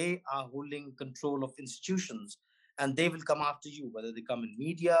 and they are holding control of institutions, and they will come after you, whether they come in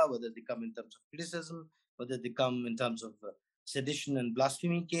media, whether they come in terms of criticism, whether they come in terms of sedition and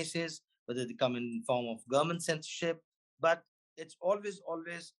blasphemy cases, whether they come in form of government censorship. But it's always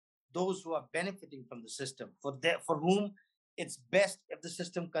those who are benefiting from the system, for whom it's best if the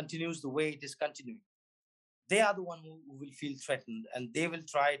system continues the way it is continuing. They are the one who will feel threatened, and they will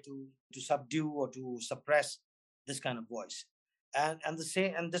try to subdue or to suppress this kind of voice. And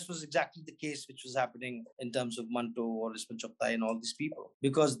this was exactly the case which was happening in terms of Manto or Isman Choktai and all these people,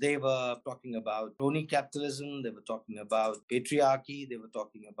 because they were talking about crony capitalism, they were talking about patriarchy, they were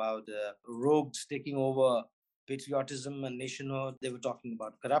talking about rogues taking over patriotism and nationhood. They were talking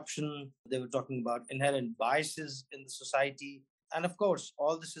about corruption. They were talking about inherent biases in the society. And of course,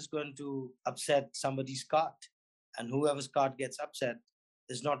 all this is going to upset somebody's cart. And whoever's cart gets upset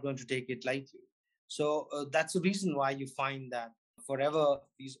is not going to take it lightly. So that's the reason why you find that forever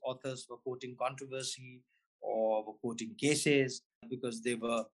these authors were quoting controversy or were quoting cases because they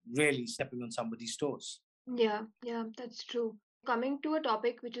were really stepping on somebody's toes. Yeah, yeah, that's true. Coming to a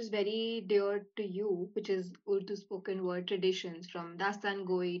topic which is very dear to you, which is Urdu spoken word traditions from Dastan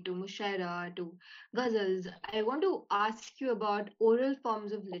Goi to Mushaira to Ghazals, I want to ask you about oral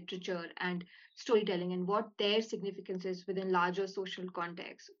forms of literature and storytelling and what their significance is within larger social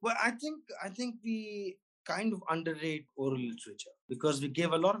contexts. Well, I think we kind of underrate oral literature because we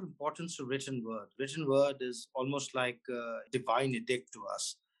give a lot of importance to written word. Written word is almost like a divine edict to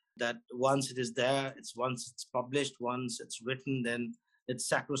us. That once it is there, once it's published, once it's written, then it's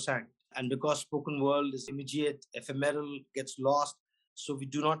sacrosanct. And because spoken word is immediate, ephemeral, gets lost, so we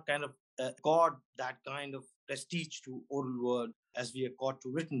do not kind of accord that kind of prestige to oral word as we accord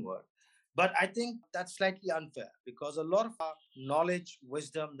to written word. But I think that's slightly unfair because a lot of our knowledge,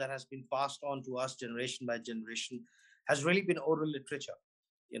 wisdom that has been passed on to us generation by generation has really been oral literature.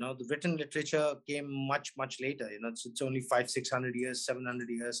 The written literature came much, much later. It's only 600 years, 700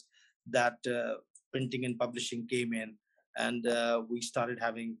 years that printing and publishing came in, and we started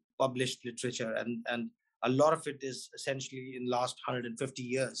having published literature, and a lot of it is essentially in the last 150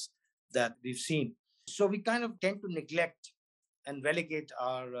 years that we've seen. So we kind of tend to neglect and relegate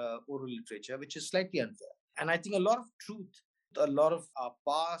our oral literature, which is slightly unfair. And I think a lot of truth, a lot of our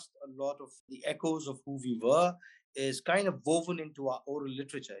past, a lot of the echoes of who we were is kind of woven into our oral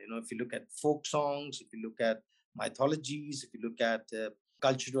literature. If you look at folk songs, if you look at mythologies, if you look at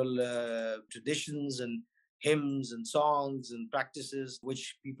cultural traditions and hymns and songs and practices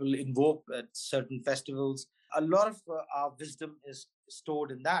which people invoke at certain festivals, a lot of our wisdom is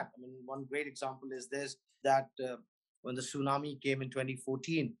stored in that. I mean, one great example is this, that when the tsunami came in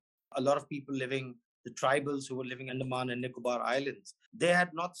 2014, a lot of people the tribals who were living in Andaman and Nicobar Islands, they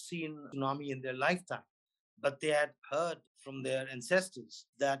had not seen tsunami in their lifetime, but they had heard from their ancestors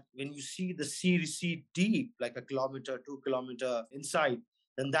that when you see the sea recede deep, like a kilometer, 2 kilometer inside,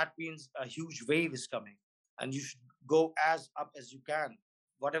 then that means a huge wave is coming. And you should go as up as you can,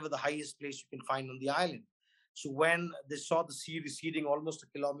 whatever the highest place you can find on the island. So when they saw the sea receding almost a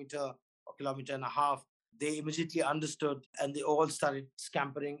kilometer or kilometer and a half, they immediately understood and they all started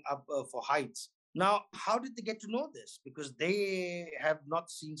scampering up for heights. Now, how did they get to know this? Because they have not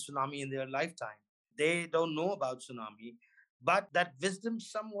seen tsunami in their lifetime. They don't know about tsunami, but that wisdom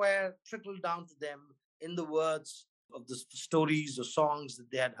somewhere trickled down to them in the words of the stories or songs that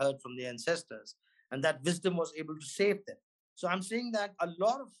they had heard from their ancestors. And that wisdom was able to save them. So I'm saying that a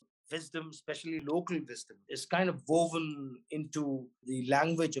lot of wisdom, especially local wisdom, is kind of woven into the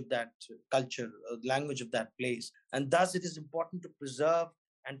language of that culture, language of that place. And thus, it is important to preserve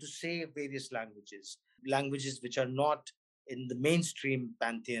and to save various languages, languages which are not in the mainstream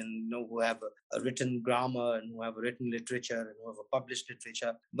pantheon, who have a written grammar and who have a written literature and who have a published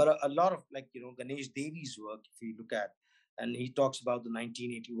literature. But a lot of, like, Ganesh Devi's work, if you look at, and he talks about the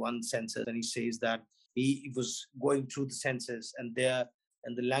 1981 census, and he says that he was going through the census, and there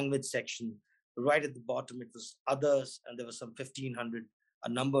in the language section, right at the bottom, it was others, and there was some 1500, a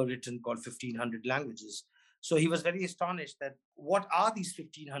number written called 1500 languages. So he was very astonished that what are these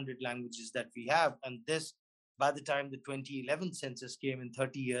 1500 languages that we have? And this, by the time the 2011 census came, in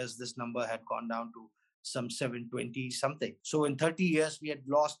 30 years, this number had gone down to some 720 something. So in 30 years, we had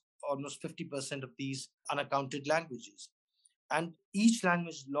lost almost 50% of these unaccounted languages. And each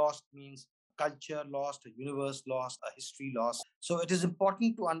language lost means culture lost, a universe lost, a history lost. So it is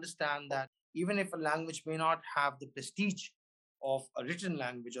important to understand that even if a language may not have the prestige of a written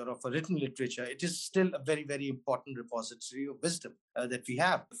language or of a written literature, it is still a very, very important repository of wisdom that we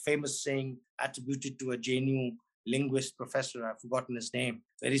have. A famous saying attributed to a JNU linguist professor, I've forgotten his name,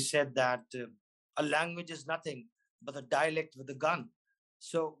 where he said that a language is nothing but a dialect with a gun.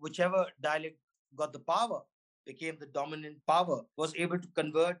 So whichever dialect got the power, became the dominant power, was able to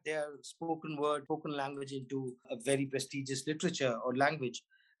convert their spoken word, spoken language into a very prestigious literature or language.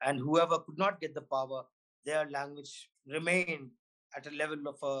 And whoever could not get the power, their language remained at a level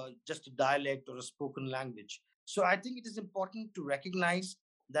of just a dialect or a spoken language. So I think it is important to recognize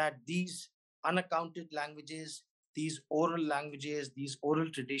that these unaccounted languages, these oral languages, these oral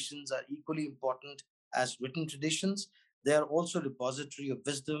traditions are equally important as written traditions. They are also repository of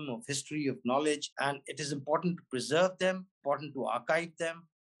wisdom, of history, of knowledge, and it is important to preserve them, important to archive them.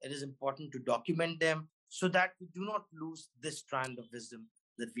 It is important to document them so that we do not lose this strand of wisdom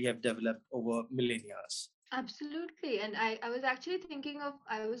that we have developed over millennia. Absolutely. And I was actually thinking of,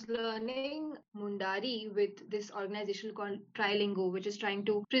 I was learning Mundari with this organization called Trilingo, which is trying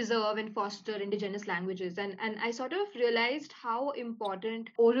to preserve and foster indigenous languages. And I sort of realized how important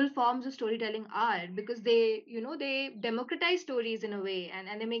oral forms of storytelling are, because they democratize stories in a way,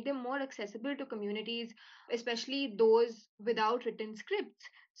 and they make them more accessible to communities, especially those without written scripts.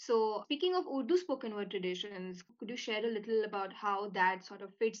 So, speaking of Urdu spoken word traditions, could you share a little about how that sort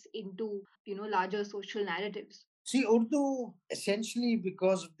of fits into, larger social narratives? See, Urdu, essentially,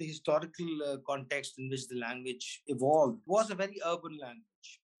 because of the historical context in which the language evolved, was a very urban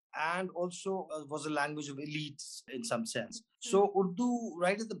language and also was a language of elites in some sense. So, Urdu,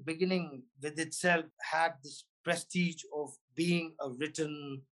 right at the beginning, with itself, had this prestige of being a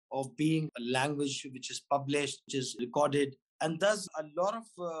written, of being a language which is published, which is recorded. And thus, a lot of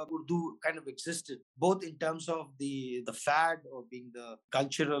Urdu kind of existed, both in terms of the fad or being the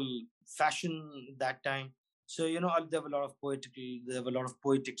cultural fashion that time. So, there were a lot of there were a lot of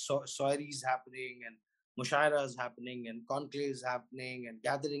poetic soirees happening, and mushairas happening, and conclaves happening, and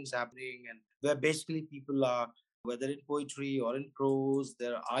gatherings happening, and where basically people are, whether in poetry or in prose,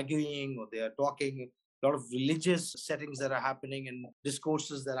 they're arguing or they are talking. A lot of religious settings that are happening and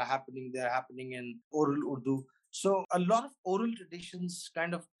discourses that are happening, they're happening in oral Urdu. So a lot of oral traditions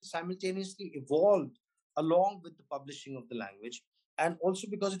kind of simultaneously evolved along with the publishing of the language. And also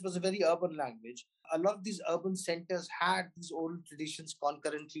because it was a very urban language, a lot of these urban centers had these oral traditions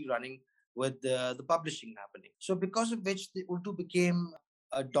concurrently running with the publishing happening. So because of which the Urdu became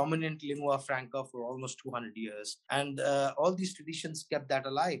a dominant lingua franca for almost 200 years. And all these traditions kept that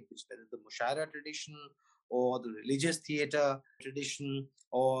alive, whether the Mushaira tradition or the religious theater tradition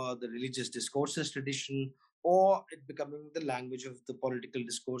or the religious discourses tradition, or it becoming the language of the political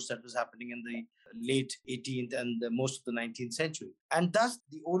discourse that was happening in the late 18th and most of the 19th century. And thus,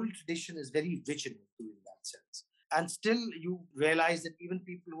 the oral tradition is very rich in Urdu in that sense. And still, you realize that even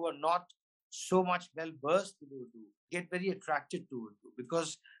people who are not so much well versed in Urdu get very attracted to Urdu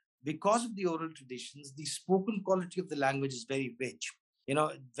because of the oral traditions, the spoken quality of the language is very rich.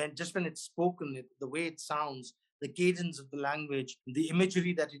 When it's spoken, the way it sounds, the cadence of the language, the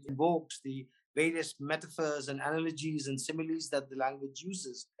imagery that it evokes, the various metaphors and analogies and similes that the language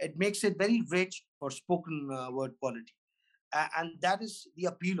uses, it makes it very rich for spoken word quality. And that is the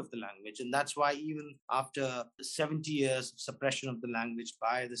appeal of the language. And that's why, even after 70 years of suppression of the language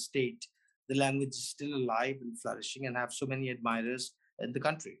by the state, the language is still alive and flourishing and have so many admirers in the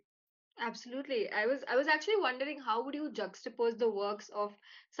country. Absolutely. I was actually wondering how would you juxtapose the works of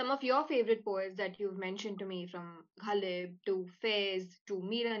some of your favorite poets that you've mentioned to me, from Ghalib to Faiz to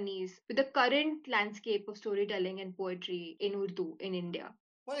Miranis, with the current landscape of storytelling and poetry in Urdu in India.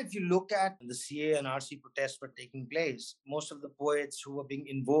 Well, if you look at the CA and RC protests were taking place, most of the poets who were being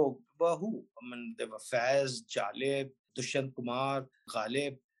invoked were who? I mean, there were Faiz, Jalib, Dushyant Kumar,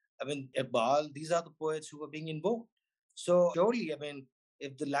 Ghalib, I mean, Iqbal. These are the poets who were being invoked. So, surely, I mean,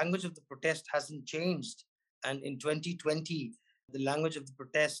 if the language of the protest hasn't changed, and in 2020, the language of the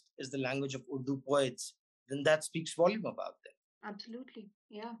protest is the language of Urdu poets, then that speaks volume about them. Absolutely.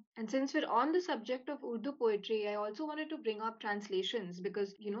 Yeah. And since we're on the subject of Urdu poetry, I also wanted to bring up translations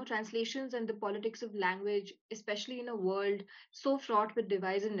because, translations and the politics of language, especially in a world so fraught with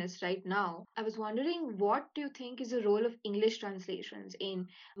divisiveness right now. I was wondering, what do you think is the role of English translations in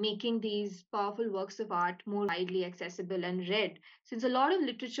making these powerful works of art more widely accessible and read? Since a lot of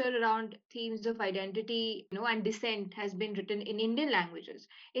literature around themes of identity, and dissent has been written in Indian languages,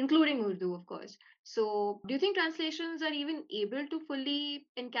 including Urdu, of course. So, do you think translations are even able to fully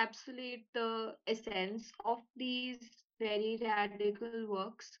encapsulate the essence of these very radical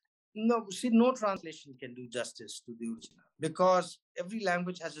works? No, see, no translation can do justice to the original because every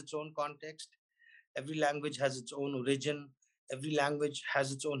language has its own context, every language has its own origin, every language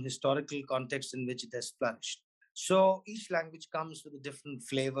has its own historical context in which it has flourished. So each language comes with a different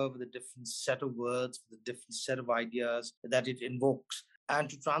flavor, with a different set of words, with a different set of ideas that it invokes. And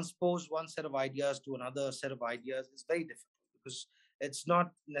to transpose one set of ideas to another set of ideas is very difficult because it's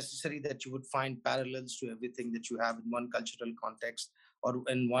not necessary that you would find parallels to everything that you have in one cultural context or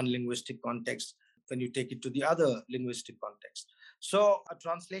in one linguistic context when you take it to the other linguistic context. So a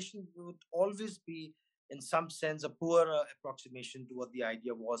translation would always be, in some sense, a poorer approximation to what the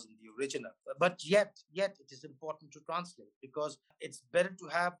idea was in the original. But yet it is important to translate because it's better to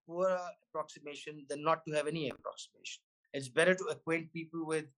have poorer approximation than not to have any approximation. It's better to acquaint people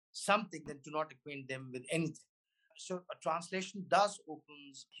with something than to not acquaint them with anything. So a translation does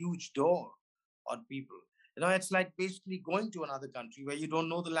opens huge door on people. It's like basically going to another country where you don't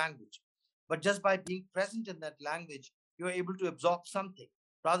know the language, but just by being present in that language, you're able to absorb something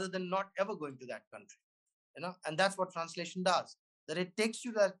rather than not ever going to that country. And that's what translation does. That it takes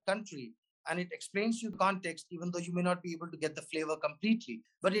you to that country and it explains you the context, even though you may not be able to get the flavor completely,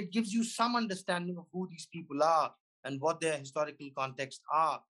 but it gives you some understanding of who these people are and what their historical context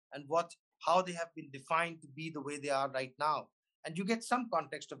are and what how they have been defined to be the way they are right now. And you get some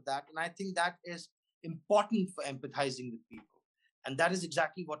context of that. And I think that is important for empathizing with people. And that is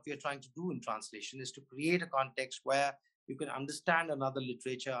exactly what we are trying to do in translation, is to create a context where you can understand another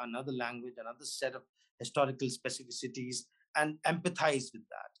literature, another language, another set of historical specificities, and empathize with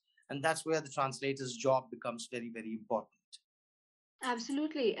that. And that's where the translator's job becomes very, very important.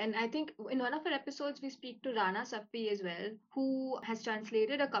 Absolutely. And I think in one of our episodes, we speak to Rana Safi as well, who has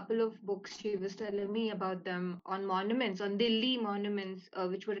translated a couple of books. She was telling me about them on monuments, on Delhi monuments,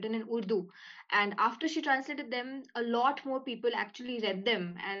 which were written in Urdu. And after she translated them, a lot more people actually read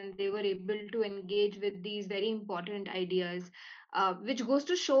them and they were able to engage with these very important ideas. Which goes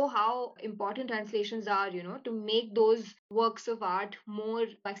to show how important translations are, to make those works of art more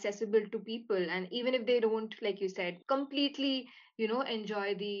accessible to people. And even if they don't, like you said, completely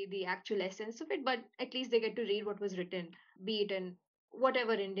enjoy the actual essence of it, but at least they get to read what was written, be it in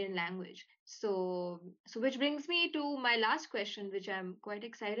whatever Indian language. So which brings me to my last question, which I'm quite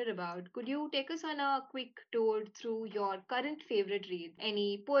excited about. Could you take us on a quick tour through your current favorite read,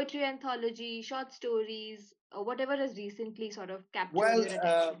 any poetry anthology, short stories, or whatever has recently sort of captured Well, your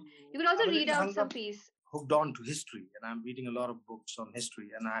attention? You could also I'm a read little out hung some up, piece. hooked on to history, and I'm reading a lot of books on history.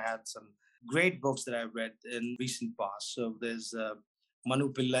 And I had some great books that I've read in recent past. So there's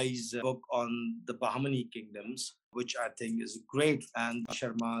Manu Pillai's book on the Bahmani kingdoms, which I think is great, and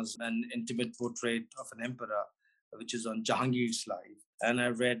Sharma's An Intimate Portrait of an Emperor, which is on Jahangir's life. And I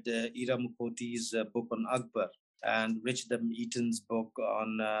read Ira Mukhoti's book on Akbar, and Richard M. Eaton's book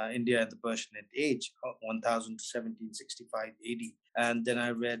on India and the Persianate Age, 1000 to 1765 AD. And then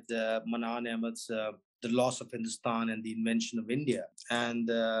I read Manan Ahmed's The Loss of Hindustan and the Invention of India. And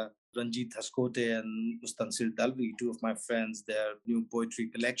Ranjit Haskote and Mustansil Dalvi, two of my friends, their new poetry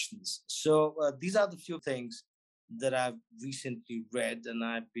collections. So these are the few things that I've recently read, and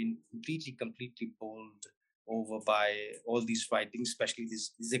I've been completely bowled over by all these writings, especially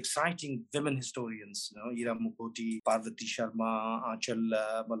these exciting women historians, Ira Mukoti, Parvati Sharma, Achal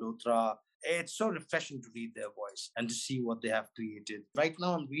Malhotra. It's so refreshing to read their voice and to see what they have created. Right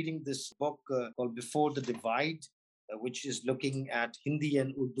now, I'm reading this book called Before the Divide, which is looking at Hindi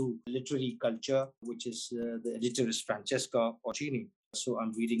and Urdu literary culture, which is the editor is Francesca Occini. So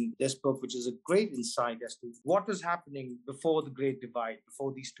I'm reading this book, which is a great insight as to what was happening before the Great Divide,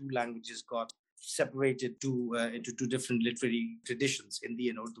 before these two languages got separated into two different literary traditions, Hindi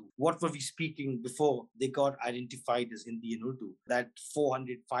and Urdu. What were we speaking before they got identified as Hindi and Urdu? That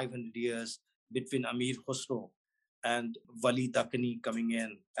 400, 500 years between Amir Khusro and Wali Dakkani coming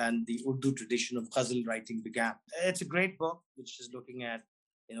in, and the Urdu tradition of ghazal writing began. It's a great book which is looking at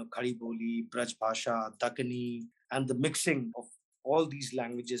Khari Boli, Braj Bhasha, Dakkani, and the mixing of all these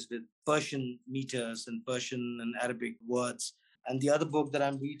languages with Persian meters and Persian and Arabic words. And the other book that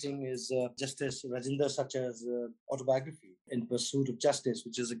I'm reading is Justice Rajinder Sacha's autobiography, In Pursuit of Justice,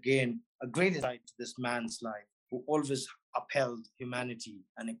 which is again a great insight to this man's life, who always upheld humanity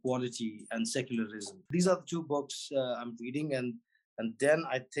and equality and secularism. These are the two books I'm reading, and then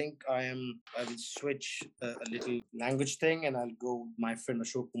I think I will switch a little language thing, and I'll go. My friend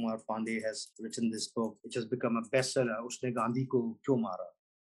Ashok Kumar Pandey has written this book, which has become a bestseller. Usne Gandhi ko kyo mara.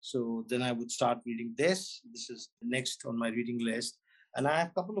 So then I would start reading this. This is next on my reading list. And I have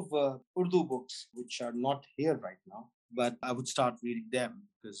a couple of Urdu books which are not here right now, but I would start reading them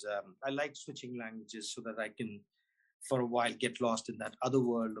because I like switching languages so that I can, for a while, get lost in that other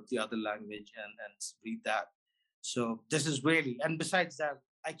world of the other language and read that. So this is really, and besides that,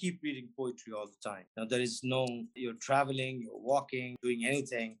 I keep reading poetry all the time. Now, there is no, you're traveling, you're walking, doing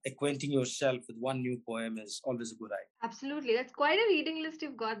anything, acquainting yourself with one new poem is always a good idea. Absolutely. That's quite a reading list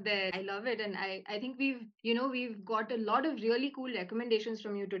you've got there. I love it. And I think we've got a lot of really cool recommendations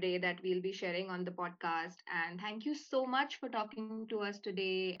from you today that we'll be sharing on the podcast. And thank you so much for talking to us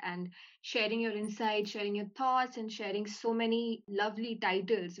today and sharing your insights, sharing your thoughts, and sharing so many lovely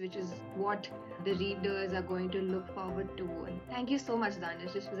titles, which is what the readers are going to look forward to. And thank you so much,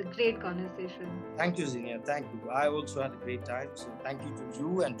 Danish. This was a great conversation. Thank you, Zinia. Thank you. I also had a great time. So thank you to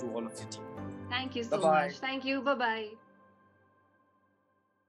you and to all of your team. Thank you so Bye-bye. much. Thank you. Bye bye.